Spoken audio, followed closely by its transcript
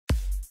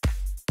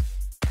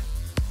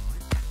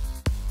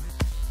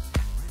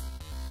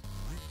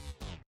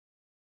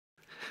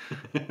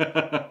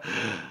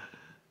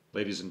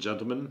Ladies and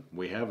gentlemen,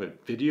 we have a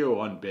video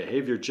on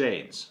behavior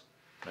chains.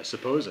 I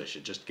suppose I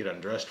should just get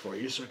undressed for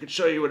you so I could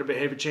show you what a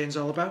behavior chain is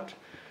all about.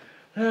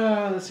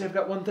 Let's see, I've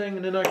got one thing,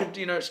 and then I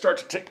could, start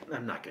to take...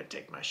 I'm not going to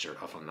take my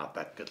shirt off. I'm not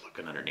that good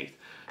looking underneath.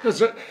 I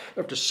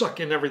have to suck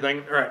in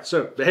everything. All right,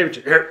 so behavior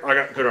chain. Here, I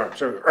got good arms.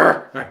 So,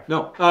 all right,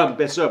 no.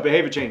 So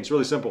behavior chain is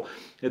really simple.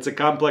 It's a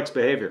complex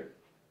behavior.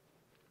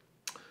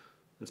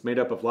 It's made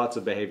up of lots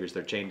of behaviors.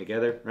 They're chained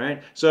together,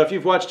 right? So if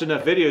you've watched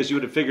enough videos, you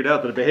would have figured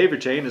out that a behavior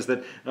chain is a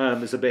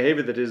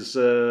behavior that is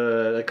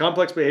a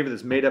complex behavior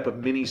that's made up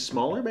of many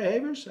smaller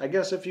behaviors, I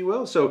guess, if you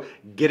will. So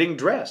getting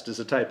dressed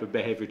is a type of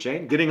behavior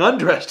chain. Getting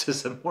undressed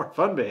is a more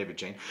fun behavior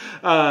chain.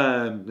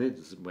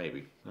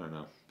 Maybe, I don't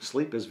know.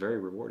 Sleep is very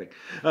rewarding.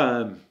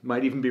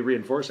 Might even be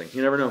reinforcing.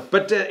 You never know.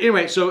 But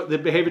anyway, so the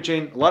behavior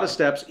chain, a lot of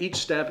steps. Each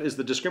step is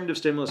the discriminative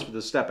stimulus for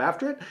the step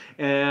after it,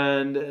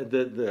 and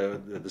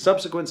the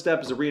subsequent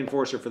step is a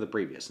reinforcer for the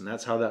previous, and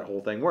that's how that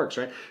whole thing works,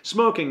 right?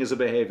 Smoking is a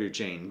behavior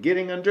chain.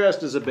 Getting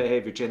undressed is a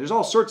behavior chain. There's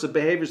all sorts of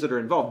behaviors that are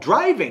involved.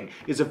 Driving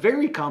is a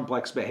very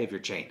complex behavior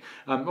chain,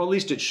 or at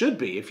least it should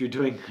be if you're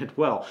doing it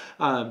well.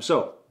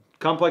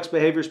 Complex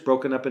behaviors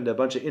broken up into a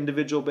bunch of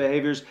individual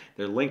behaviors.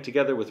 They're linked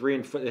together with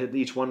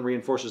each one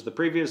reinforces the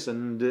previous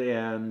and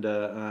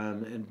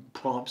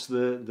prompts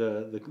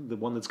the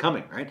one that's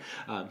coming, right?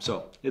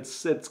 So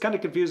it's kind of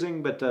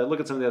confusing, but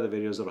look at some of the other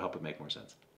videos that'll help it make more sense.